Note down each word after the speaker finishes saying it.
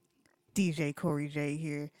DJ Corey J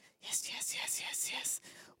here. Yes, yes, yes, yes, yes.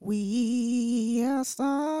 We are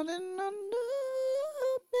starting a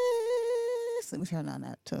new business. Let me turn on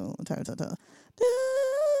that tune. Turn to the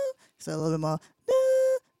so a little bit more.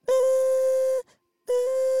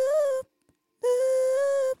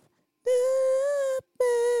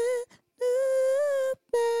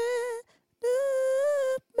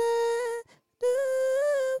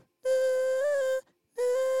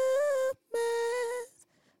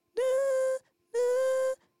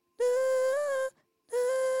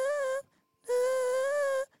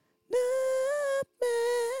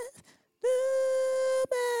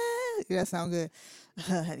 Yeah, that sound good.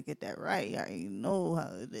 I had to get that right. I already know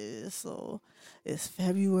how it is. So it's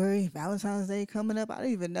February, Valentine's Day coming up. I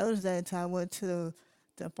didn't even notice that until I went to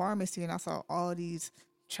the pharmacy and I saw all these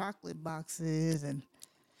chocolate boxes and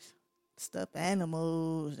stuffed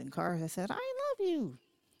animals and cars that said, I love you.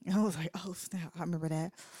 And I was like, oh snap, I remember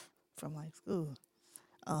that from like school.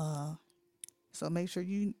 Uh so make sure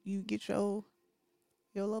you get your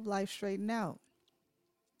love life straightened out.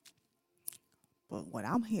 But what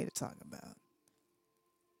I'm here to talk about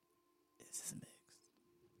is this mix.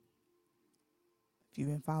 If you've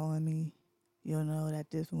been following me, you'll know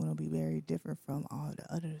that this one will be very different from all the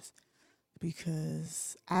others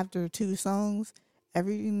because after two songs,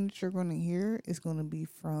 everything that you're going to hear is going to be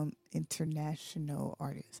from international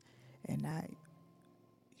artists and not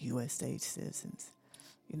U.S. state citizens,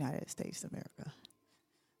 United States of America.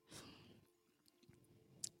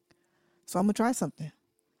 So I'm gonna try something,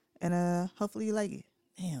 and hopefully you like it.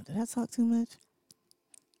 Damn, did I talk too much?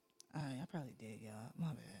 I probably did, y'all.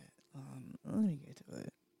 My bad. Let me get to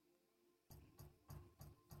it.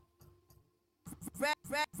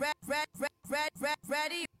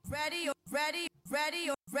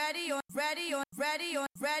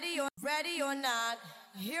 Ready or not,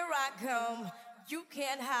 here I come. You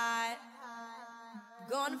can't hide.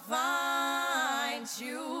 Gonna find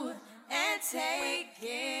you and take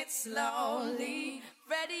it slowly.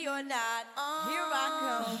 Ready or not, here I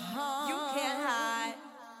come. You can't hide.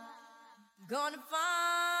 Gonna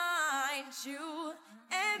find you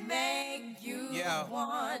and make you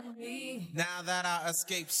want me. Now that I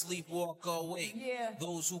escape, sleep, walk away.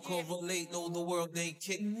 Those who correlate know the world ain't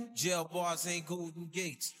kick. Jail bars ain't golden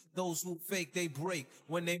gates. Those who fake, they break.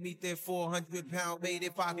 When they meet their 400-pound mate,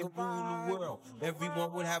 if I could rule the world,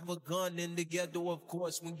 everyone would have a gun in the ghetto, of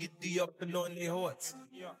course, when get the up and on their horse.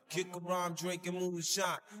 Kick around, drinking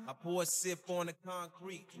moonshine. I pour a sip on the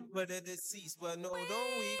concrete, but it is cease, but no, don't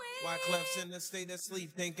we? Why Clef's in a state of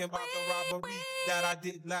sleep, thinking about the robbery that I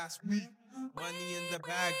did last week. Money in the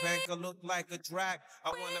bag, banker look like a drag. I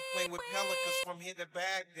wanna play with pelicans from here to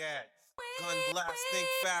Baghdad. Gun blast, think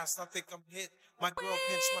fast, I think I'm hit. My girl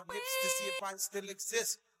pinched my hips to see if I still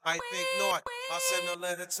exist. I think not. I'll send a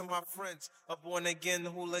letter to my friends. A born again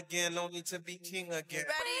hooligan, only to be king again.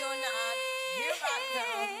 Ready or not, here I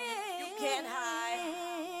come. You can't hide.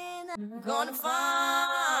 Gonna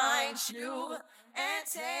find you and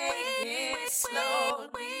take it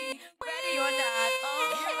slowly. Ready or not,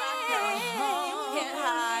 here I come. You can't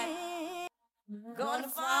hide. Gonna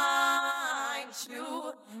find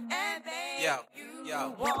you and make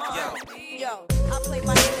you want me. Yo, I play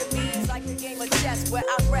my enemies like a game of chess where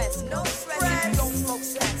I rest. No stress if you don't smoke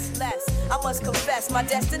sex. Less, I must confess, my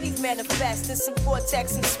destinies manifest. In some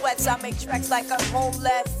vortex and sweats, I make tracks like I'm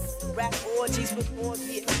homeless. Rap orgies with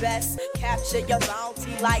Morgie at best. Capture your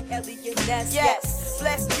bounty like Elliot Ness. Yes,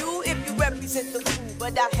 bless you if you represent the food,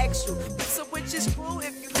 but I hex you. So which is cruel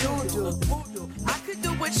if you do voodoo. I could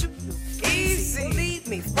do what you do. Easy, believe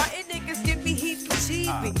me. Frontin' niggas give me heat for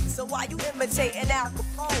cheapy. So why you imitating Al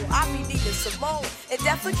Capone? I be needing Simone and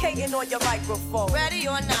defecating on your microphone. Ready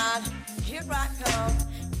or not, here I come.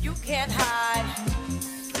 You can't hide.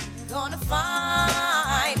 Gonna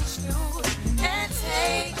find you and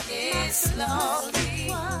take it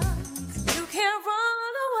slowly. You can't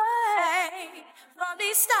run away from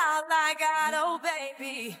these styles I got, oh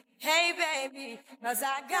baby. Hey baby, 'cause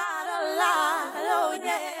I got a lot, oh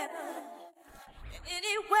yeah.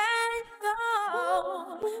 Anywhere you go,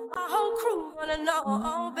 my whole crew wanna know,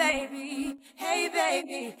 oh baby. Hey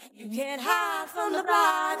baby, you can't hide from the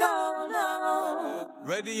block, oh no.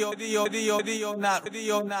 Radio not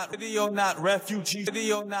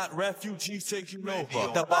refugees taking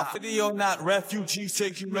over. The video not refugees taking over. The video not refugees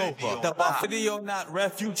taking over. The video not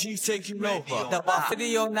refugees taking over. The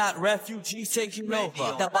video not refugees taking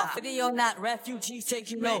over. The video not refugees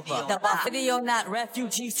taking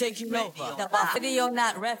over. The video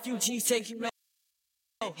not refugees taking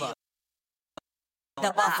over.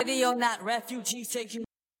 The video not refugees taking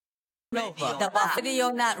over. The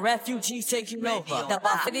Baffidio not refugees taking over. The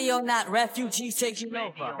Baffidio not refugees taking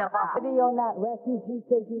over. The Baffidio not refugees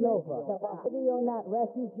taking over. The Baffidio not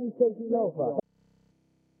refugees taking over.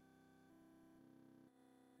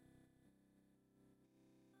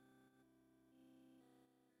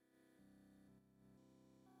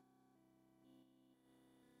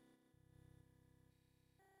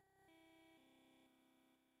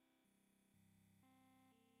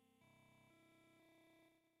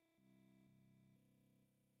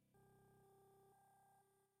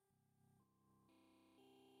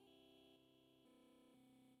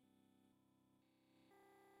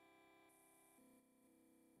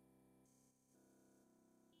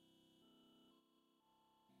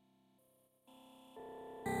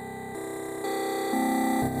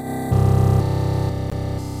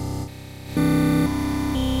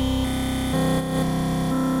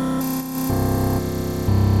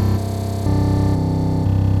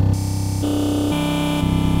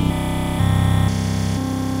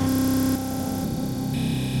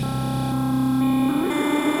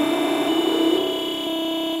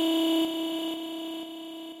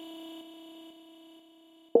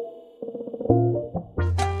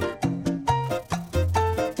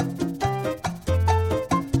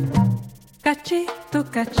 Cachito,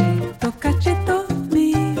 cachito, cachito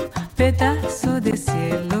mío, pedazo de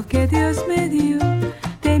cielo que Dios me dio.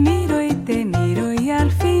 Te miro y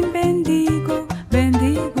al fin bendigo,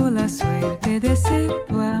 bendigo la suerte de ser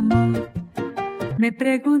tu amor. Me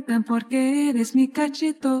preguntan por qué eres mi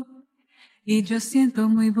cachito y yo siento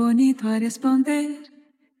muy bonito a responder.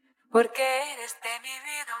 Porque eres de mi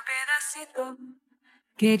vida un pedacito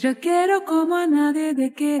que yo quiero como a nadie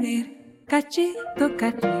de querer. Cachito,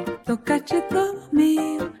 cachito, cachito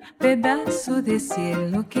mío, pedazo de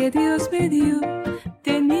cielo que Dios me dio.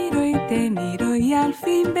 Te miro y al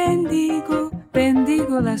fin bendigo,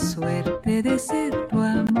 bendigo la suerte de ser tu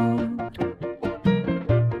amor.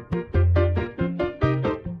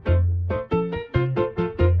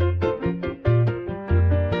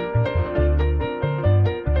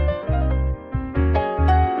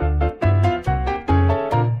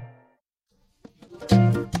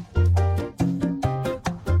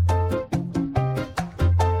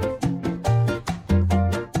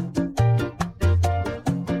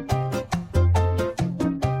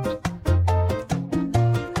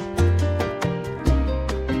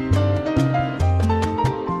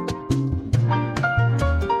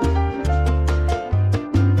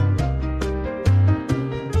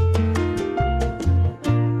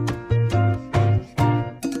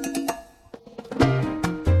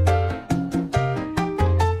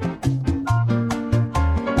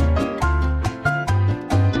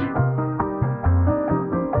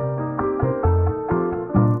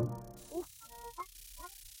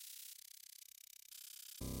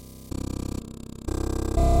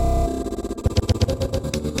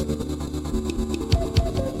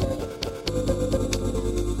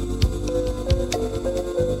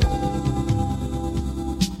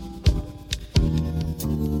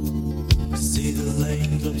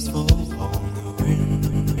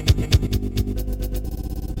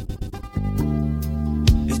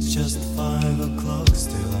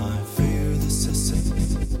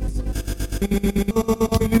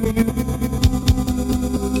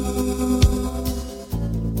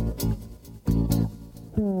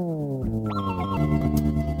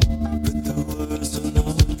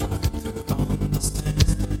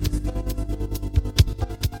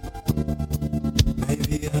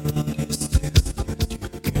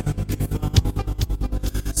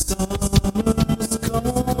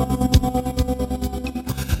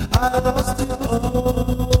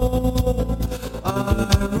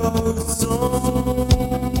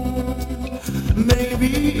 Maybe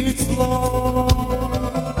it's long.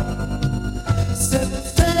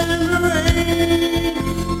 September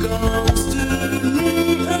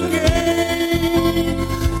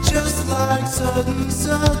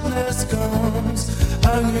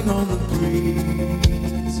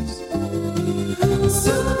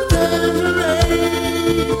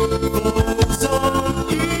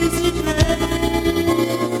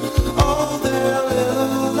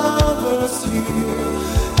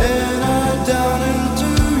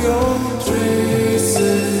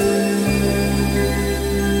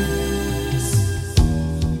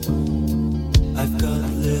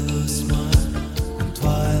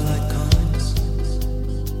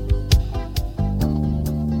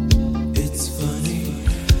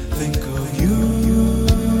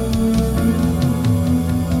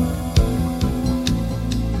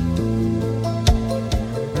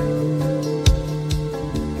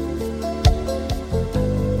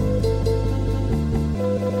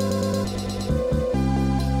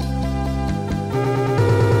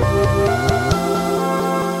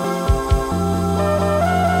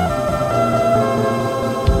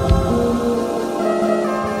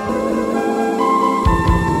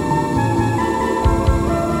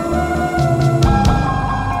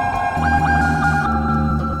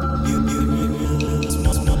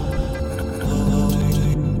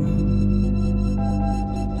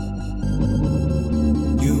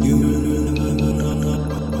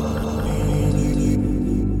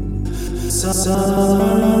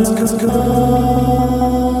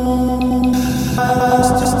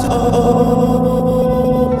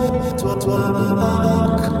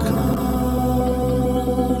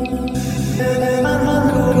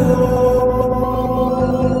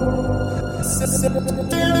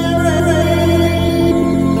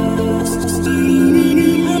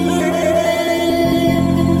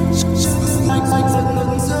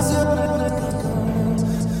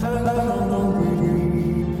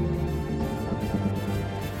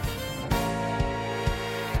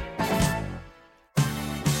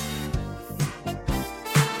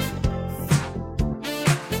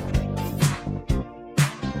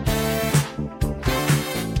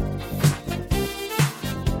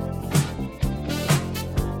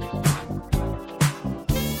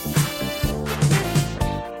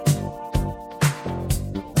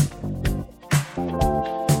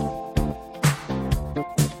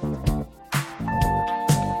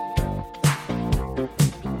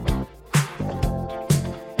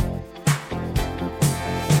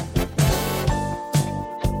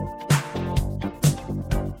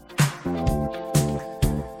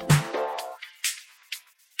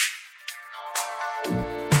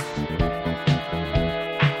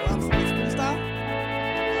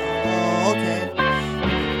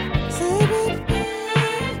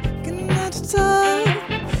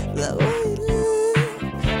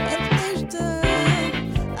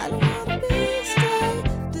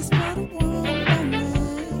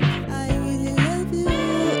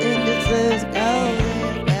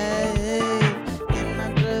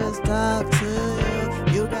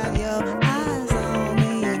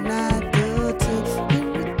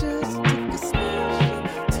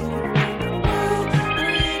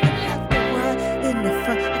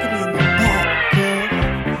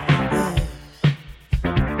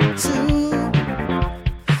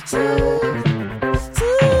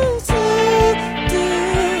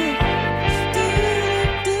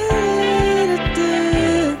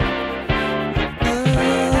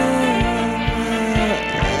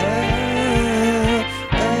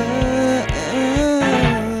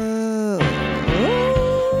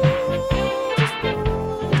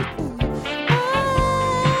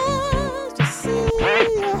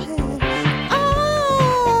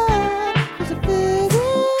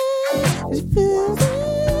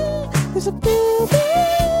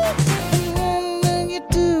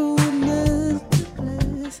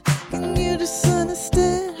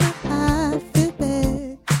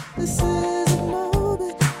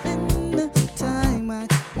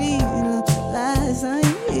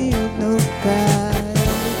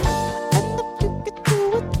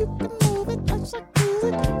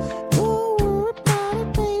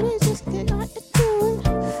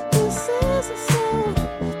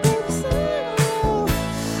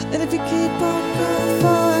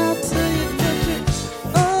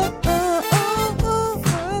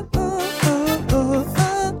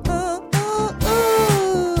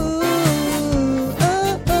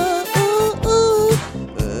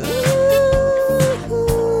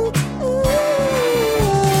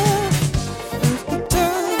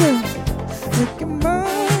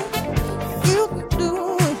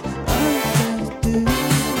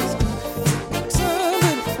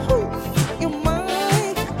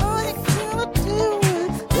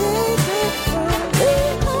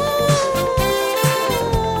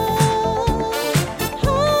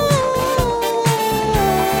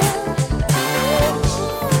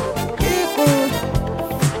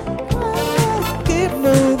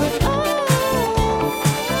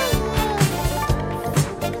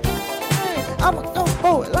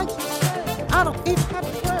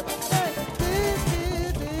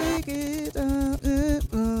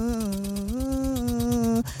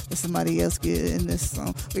Somebody else get in this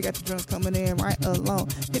song. We got the drums coming in right along.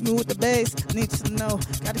 Hit me with the bass, need to know.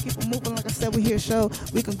 Gotta keep it moving like I said, we here show.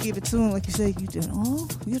 We gon' give it to him like you say. You don't know,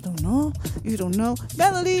 you don't know, you don't know.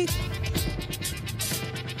 Melody.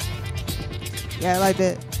 Yeah, I like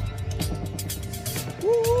that. Ooh,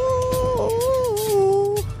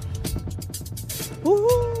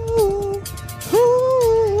 ooh, ooh.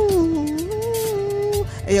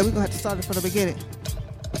 Hey, yeah, we gonna have to start it from the beginning.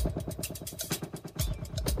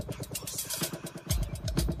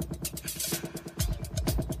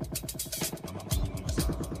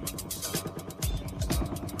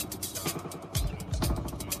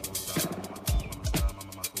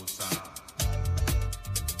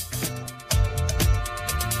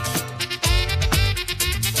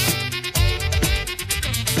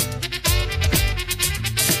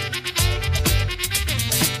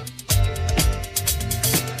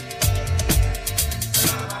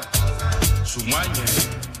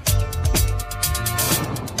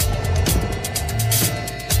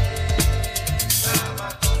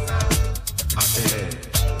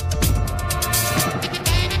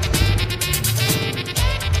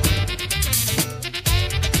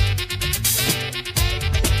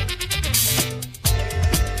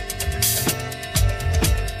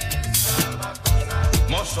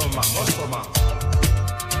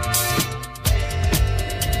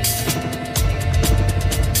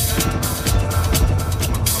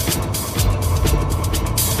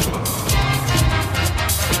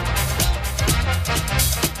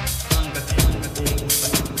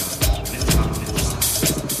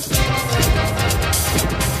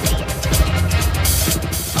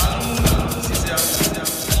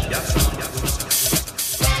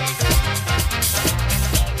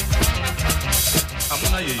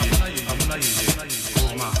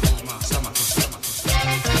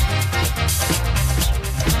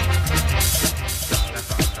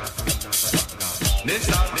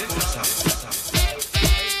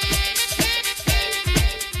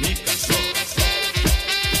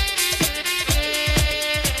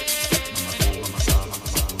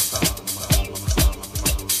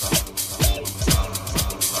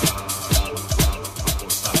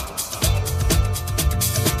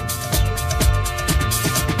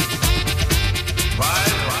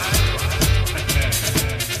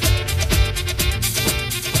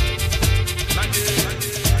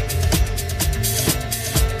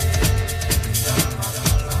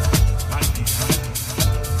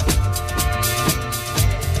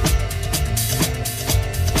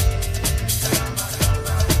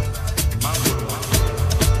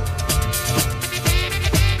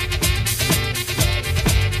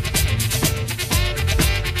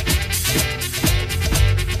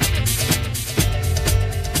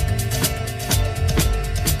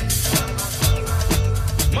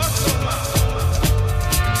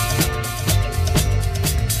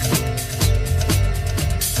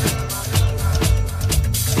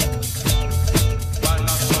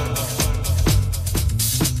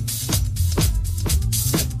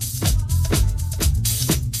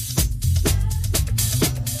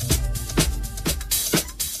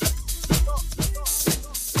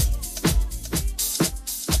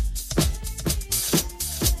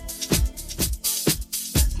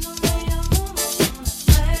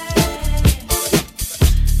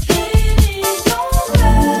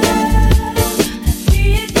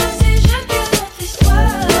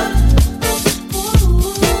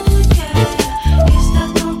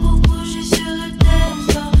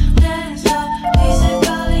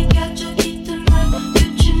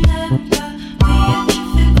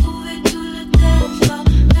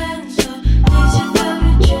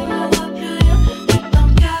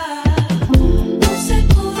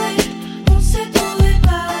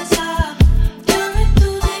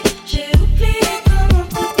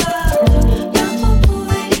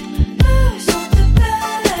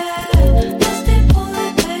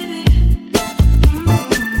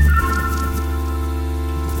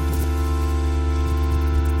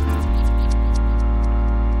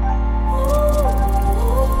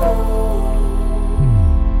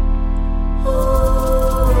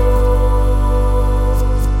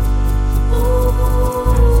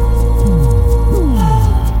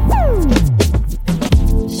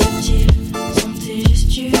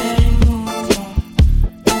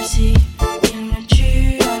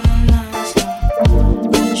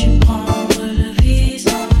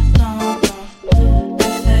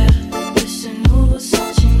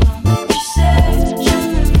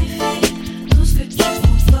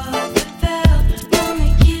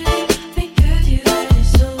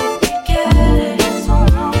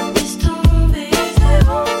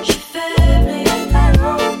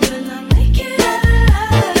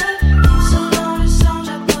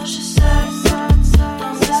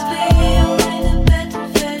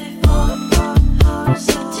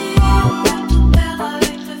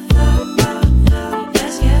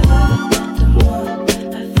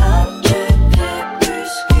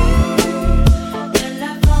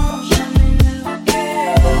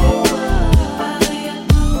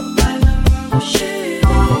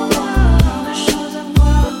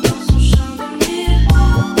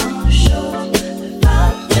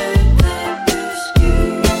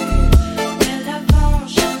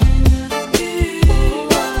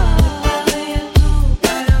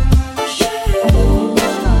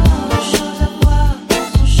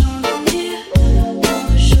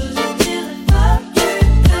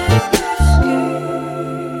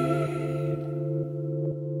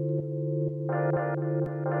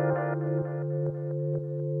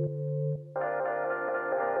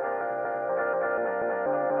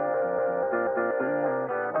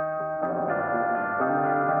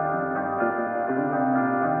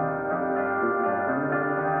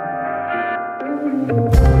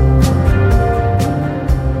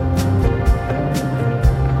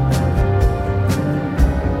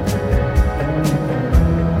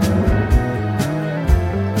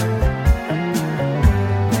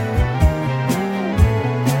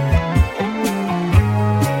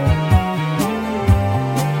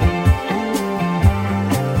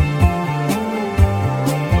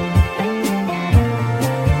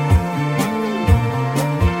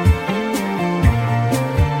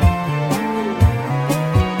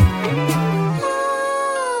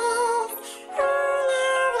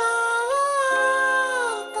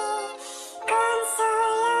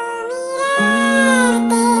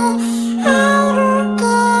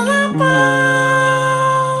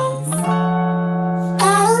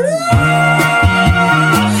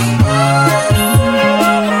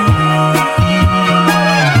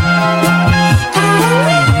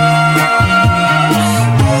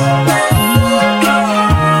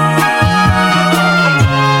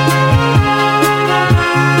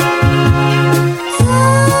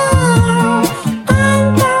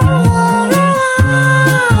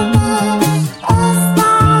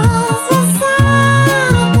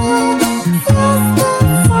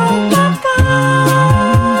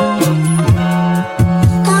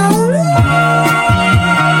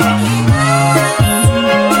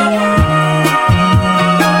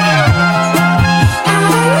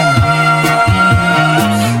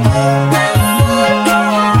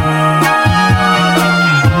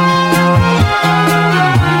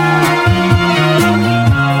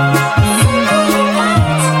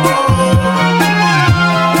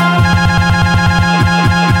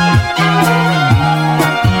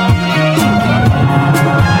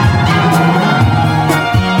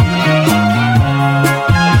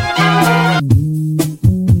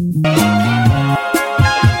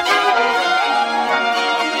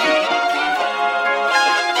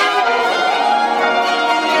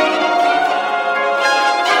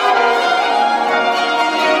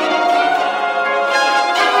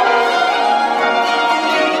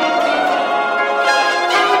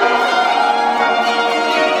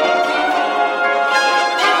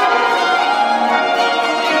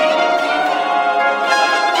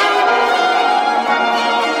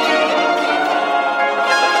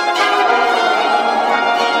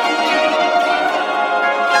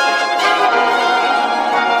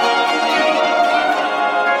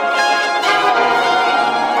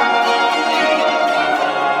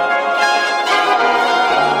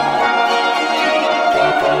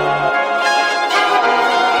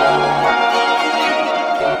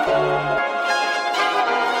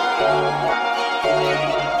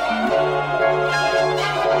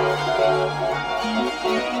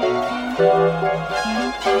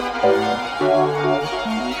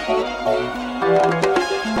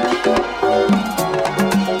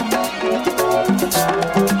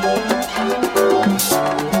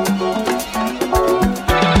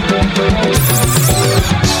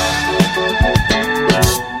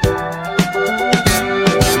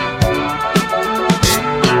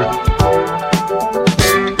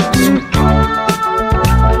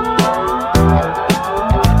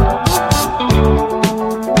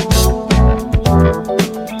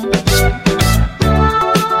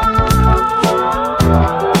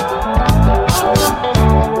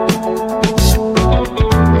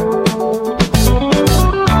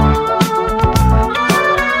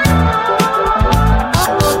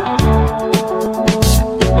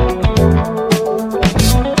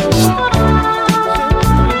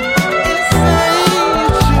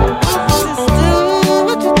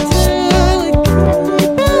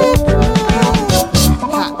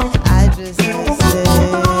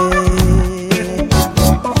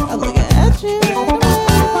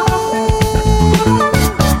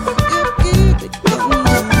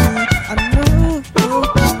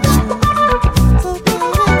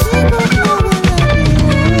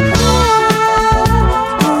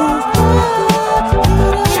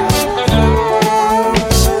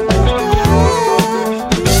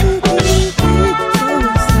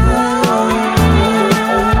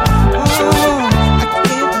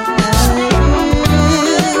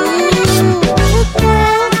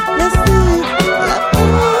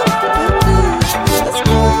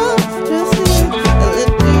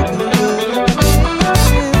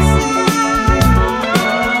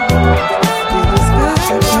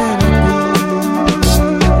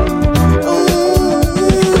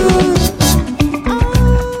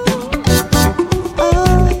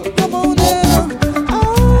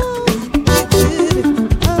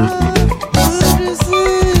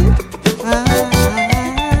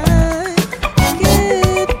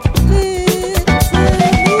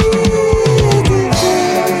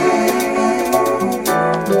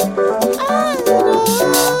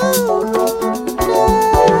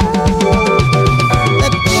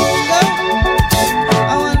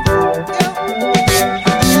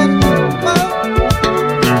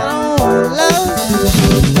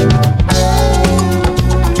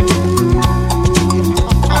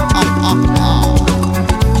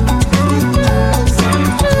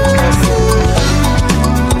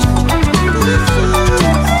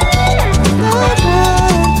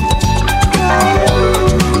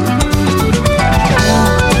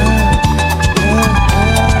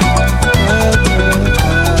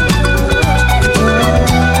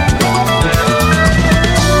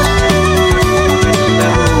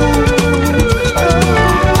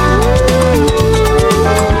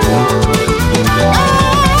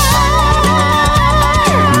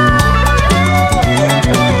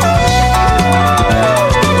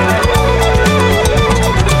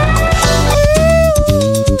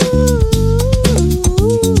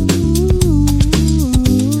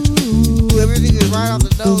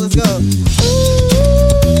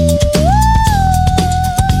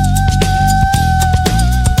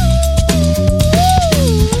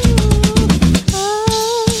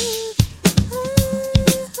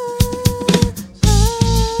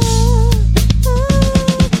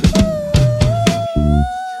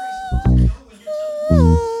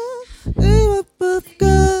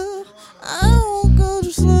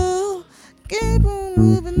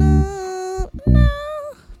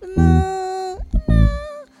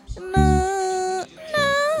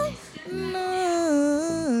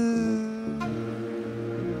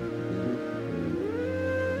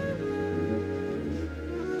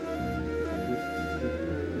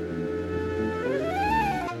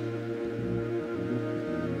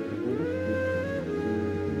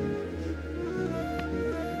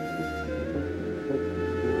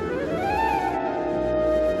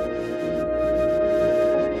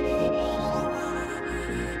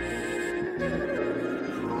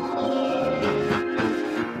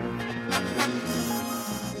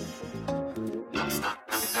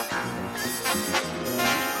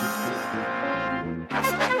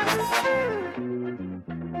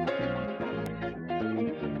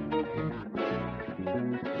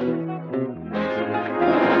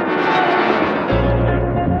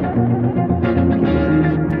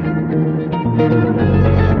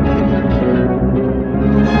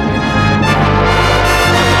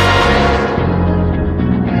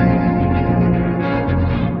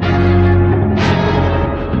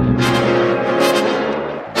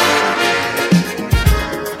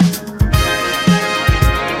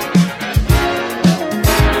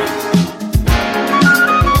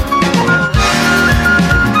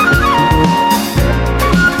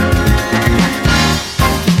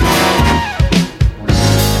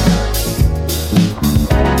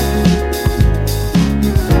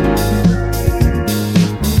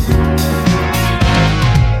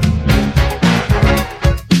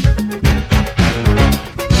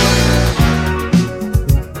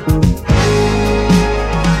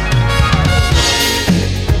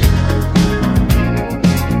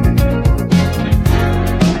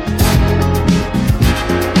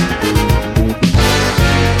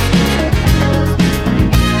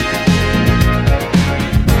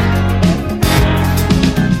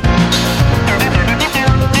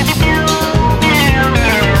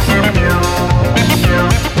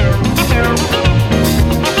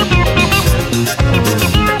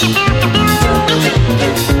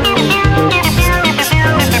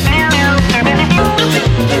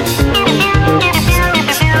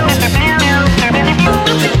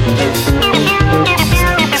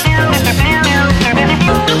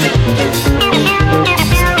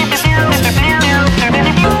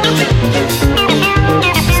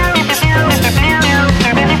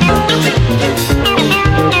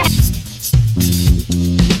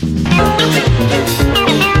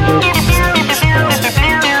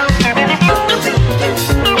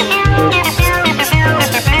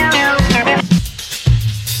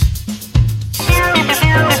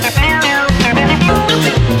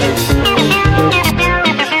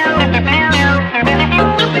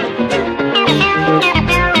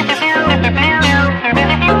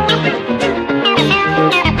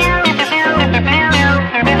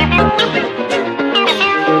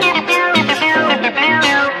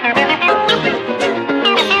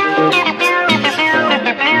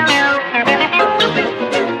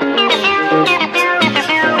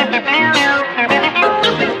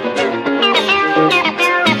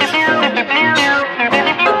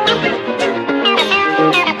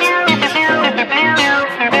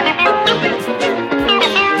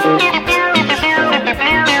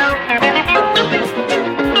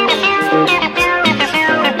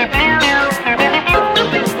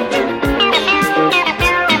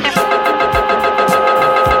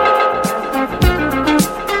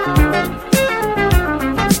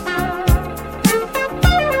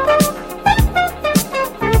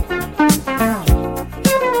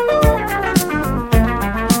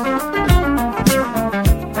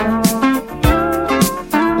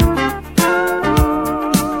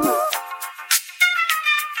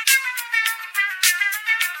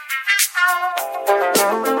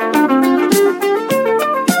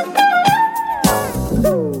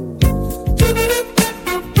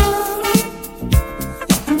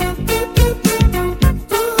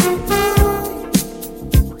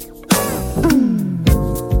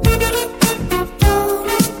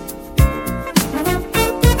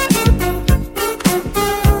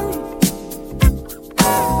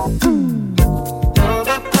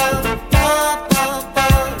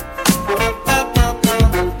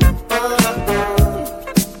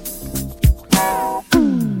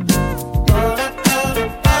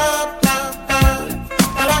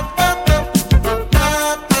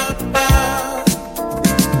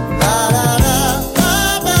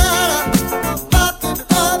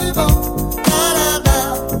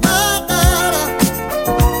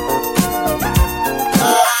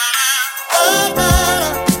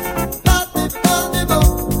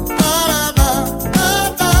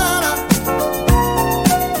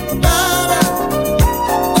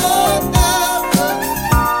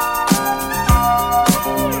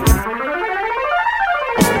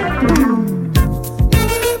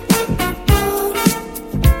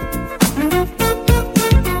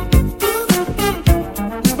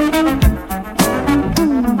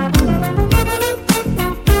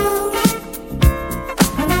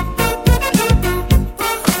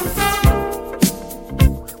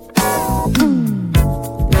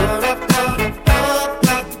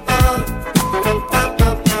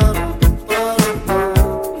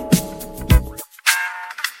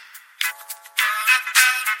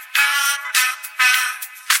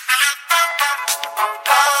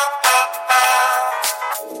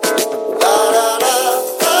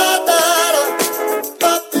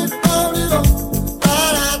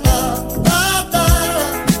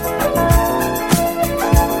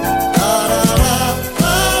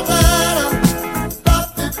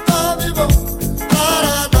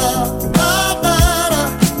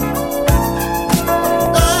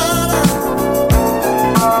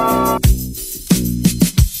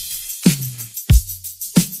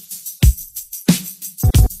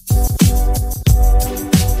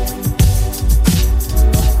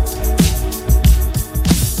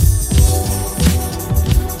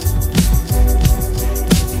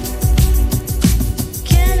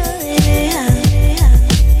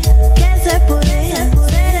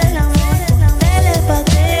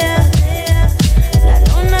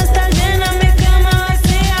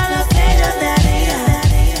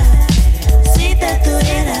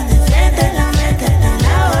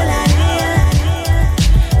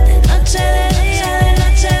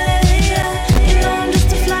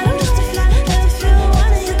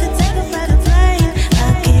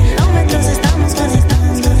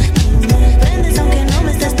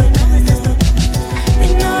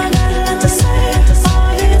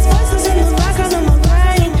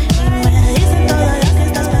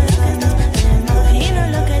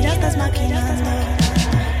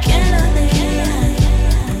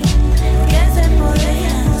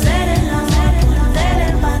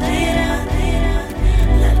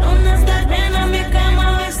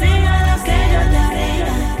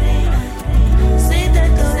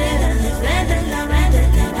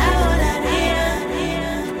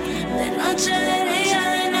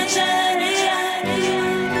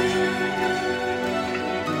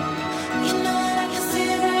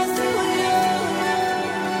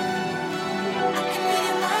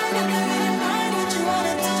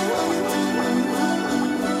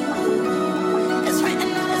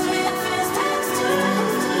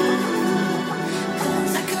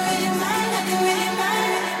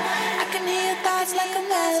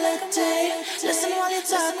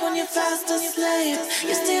 fast asleep.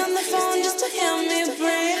 You stay on the phone just to hear me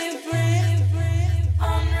breathe.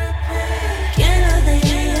 On repeat. ¿Quién lo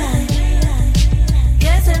diría?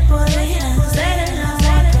 Que se podía ser el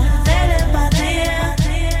amor con telepatía.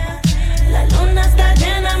 La luna está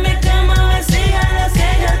llena, mi cama vacía. Lo que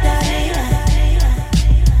yo te haría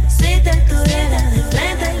si te tuviera de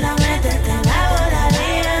frente y la mente te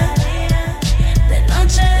elaboraría. De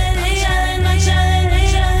noche, de día, de noche, de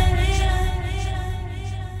día.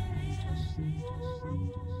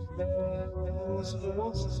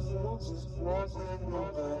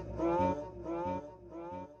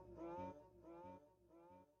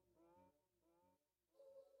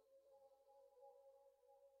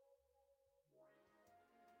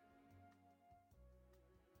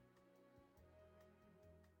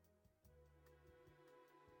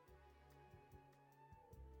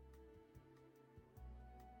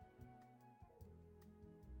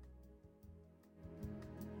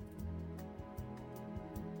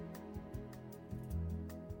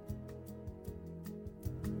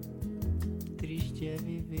 Triste é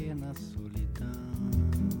viver na solidão,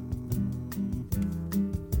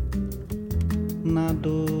 na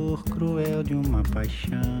dor cruel de uma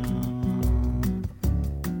paixão.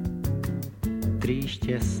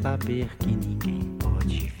 Triste é saber que ninguém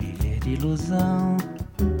pode viver de ilusão,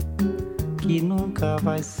 que nunca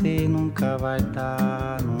vai ser, nunca vai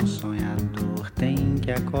dar. Num sonhador tem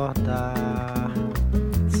que acordar.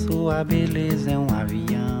 Sua beleza é um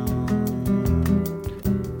avião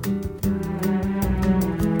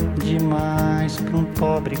demais pra um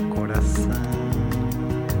pobre coração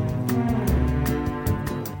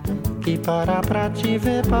que para pra te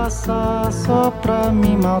ver passar só pra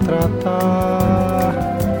me maltratar.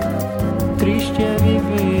 Triste é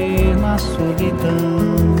viver na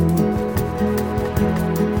solidão,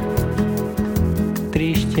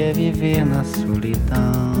 triste é viver na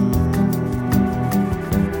solidão,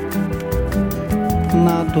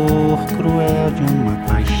 na dor cruel de uma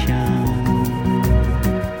paixão.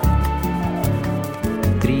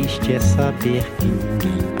 Triste é saber que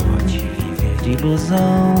ninguém pode viver de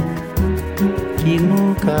ilusão, que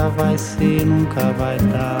nunca vai ser, nunca vai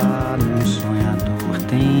dar. Num sonhador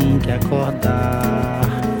tem que acordar.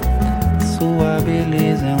 Sua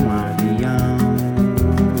beleza é um avião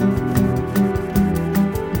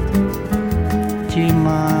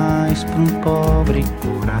demais pra um pobre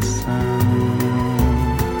coração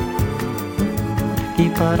que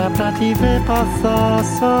para pra te ver passar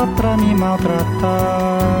só pra me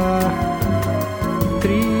maltratar.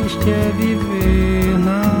 Triste é viver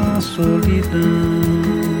na solidão.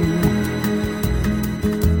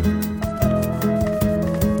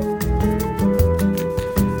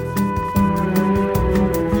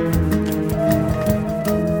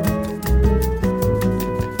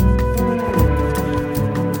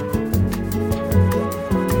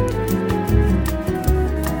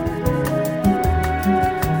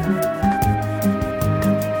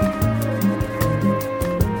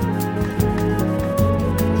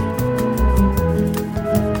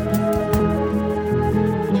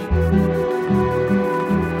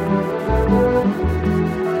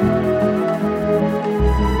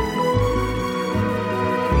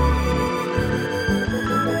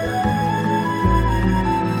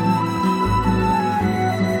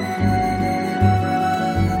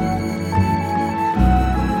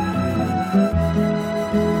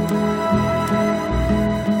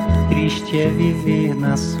 Triste é viver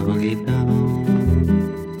na solidão,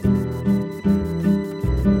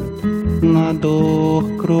 na dor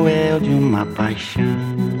cruel de uma paixão.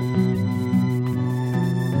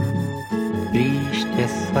 Triste é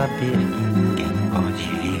saber que ninguém pode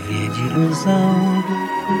viver de ilusão,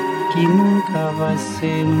 que nunca vai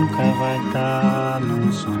ser, nunca vai dar.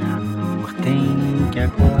 Num sonhador tem que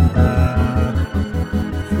acordar.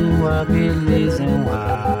 Sua beleza é um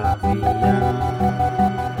avião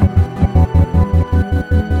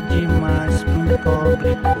demais pra um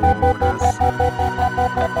pobre coração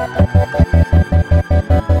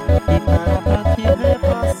e para pra te ver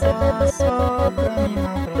passar só pra me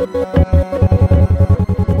maltratar.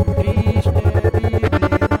 Triste é viver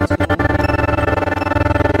na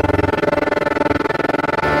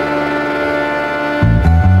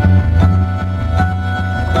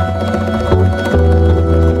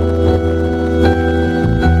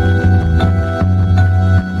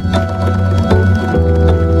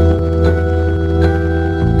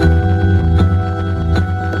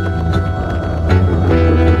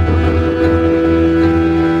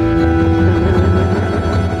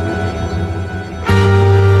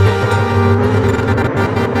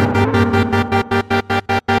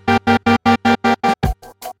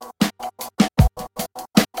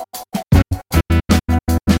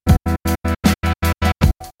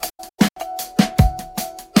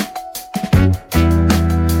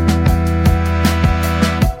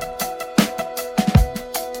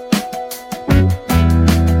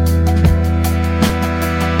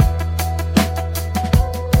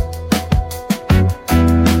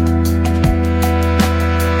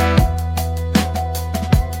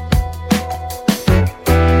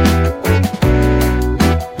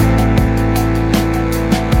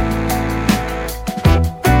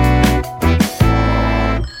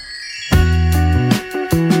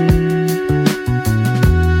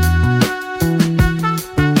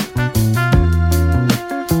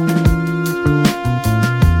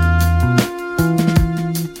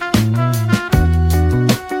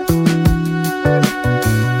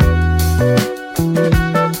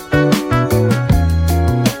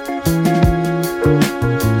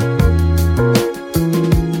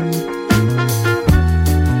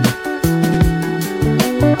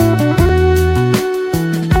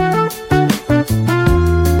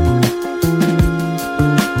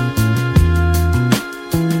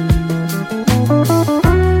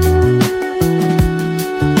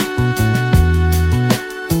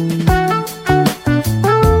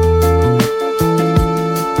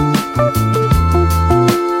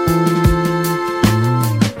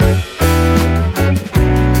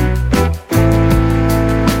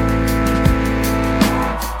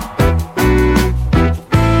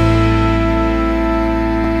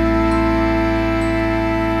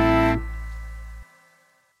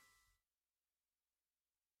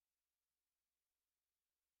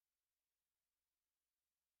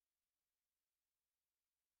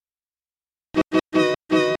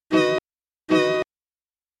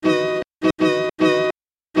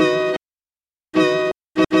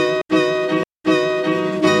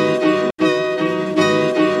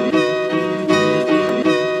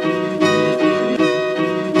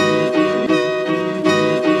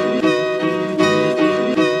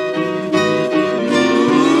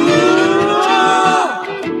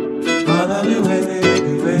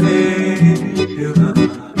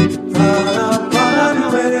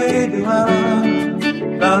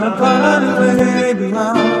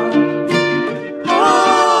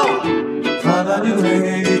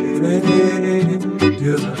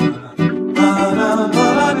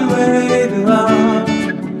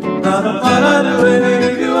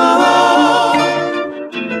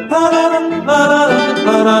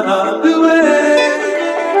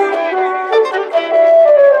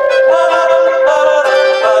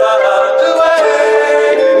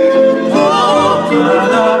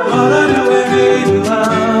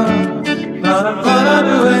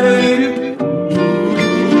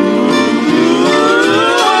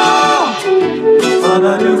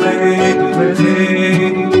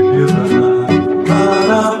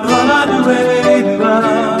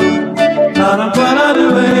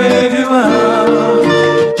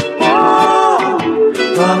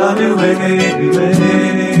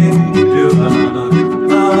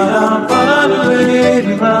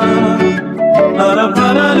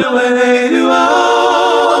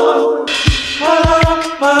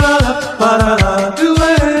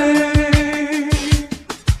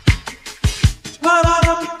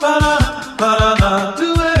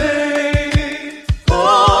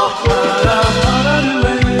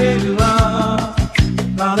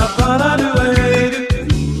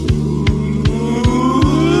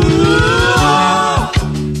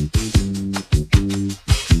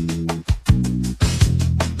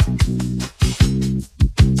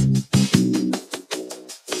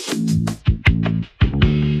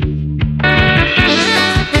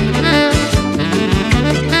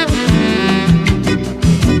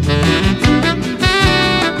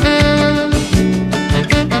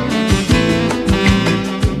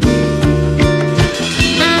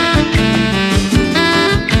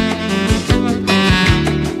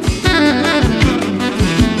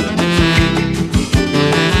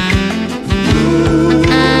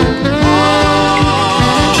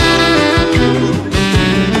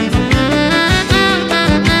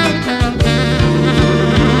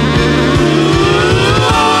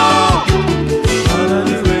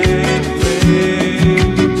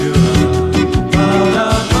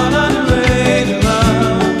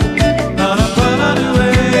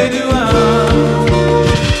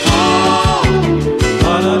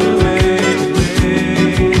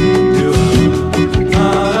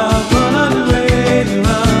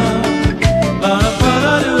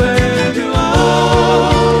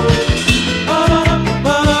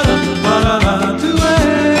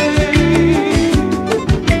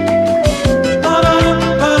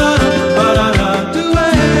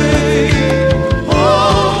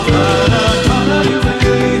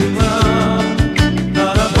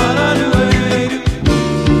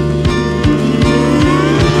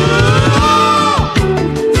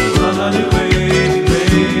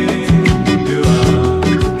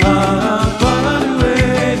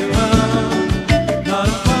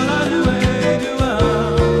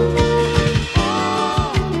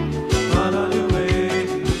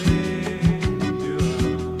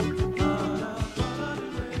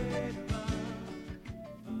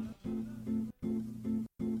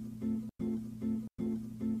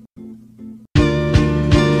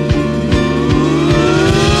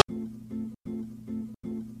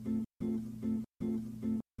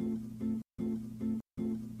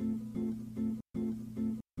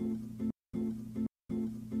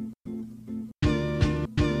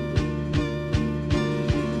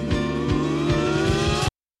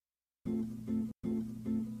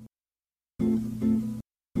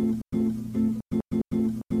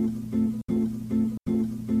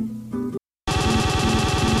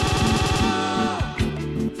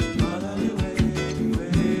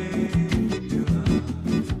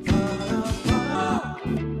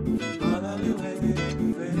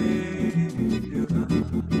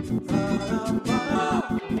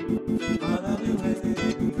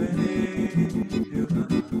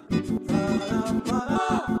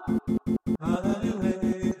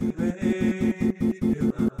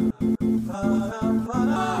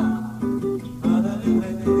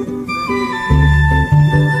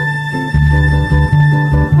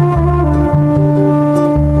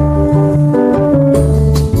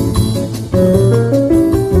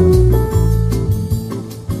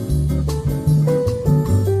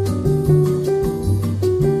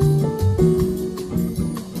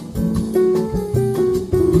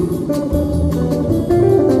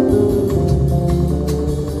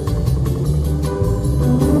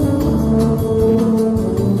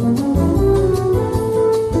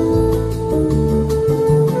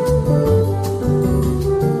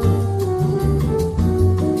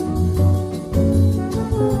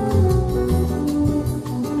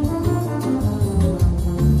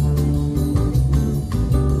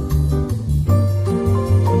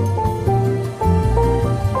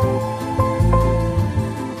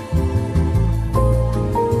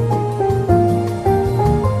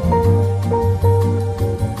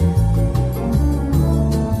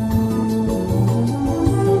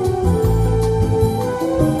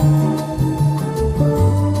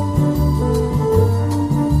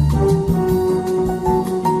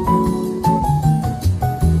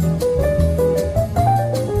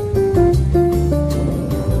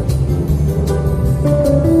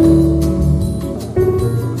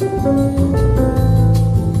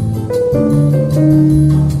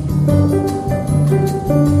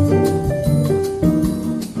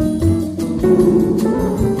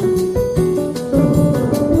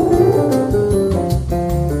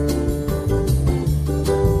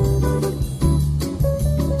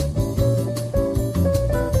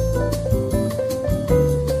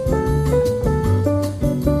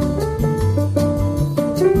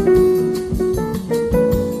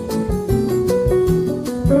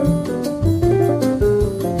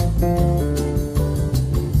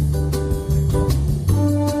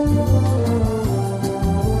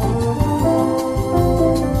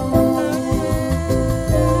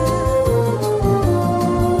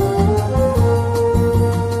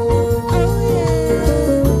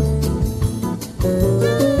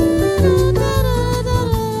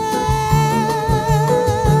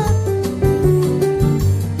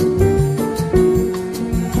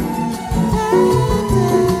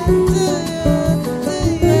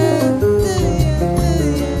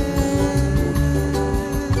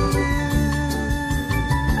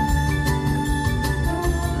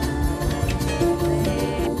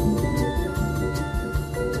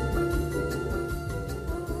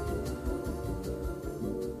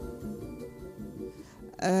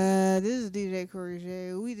this is DJ Corey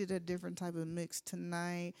J. We did a different type of mix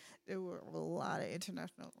tonight. There were a lot of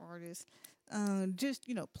international artists. Just,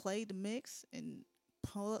 play the mix and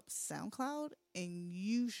pull up SoundCloud, and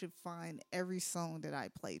you should find every song that I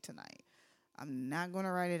played tonight. I'm not going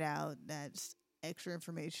to write it out. That's extra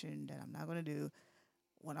information that I'm not going to do.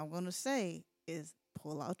 What I'm going to say is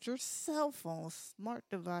pull out your cell phone, smart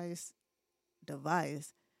device,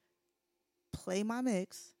 play my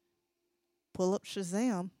mix, pull up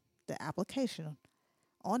Shazam, the application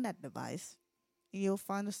on that device, and you'll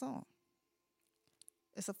find the song.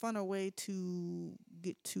 It's a funner way to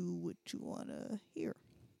get to what you want to hear.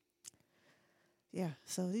 Yeah,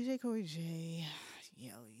 so DJ Corey J, yo,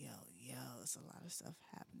 it's a lot of stuff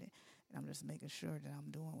happening. And I'm just making sure that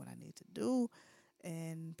I'm doing what I need to do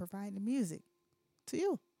and providing the music to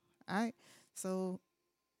you. All right, so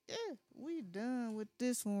yeah, we done with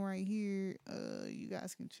this one right here. You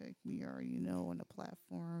guys can check me, you already know, on the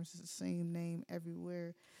platforms. It's the same name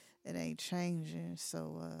everywhere. It ain't changing.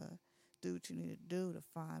 So do what you need to do to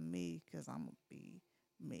find me, because I'm gonna be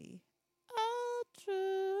me. Ultra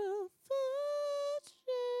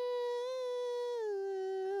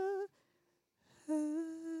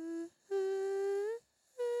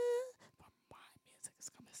my music is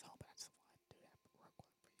coming soon, but I just want to do that real quick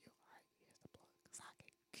for you. All right, here's the plug.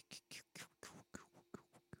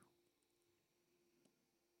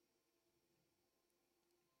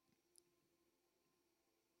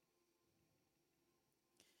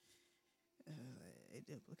 A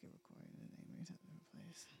duplicate recording the name in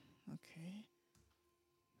place. Okay.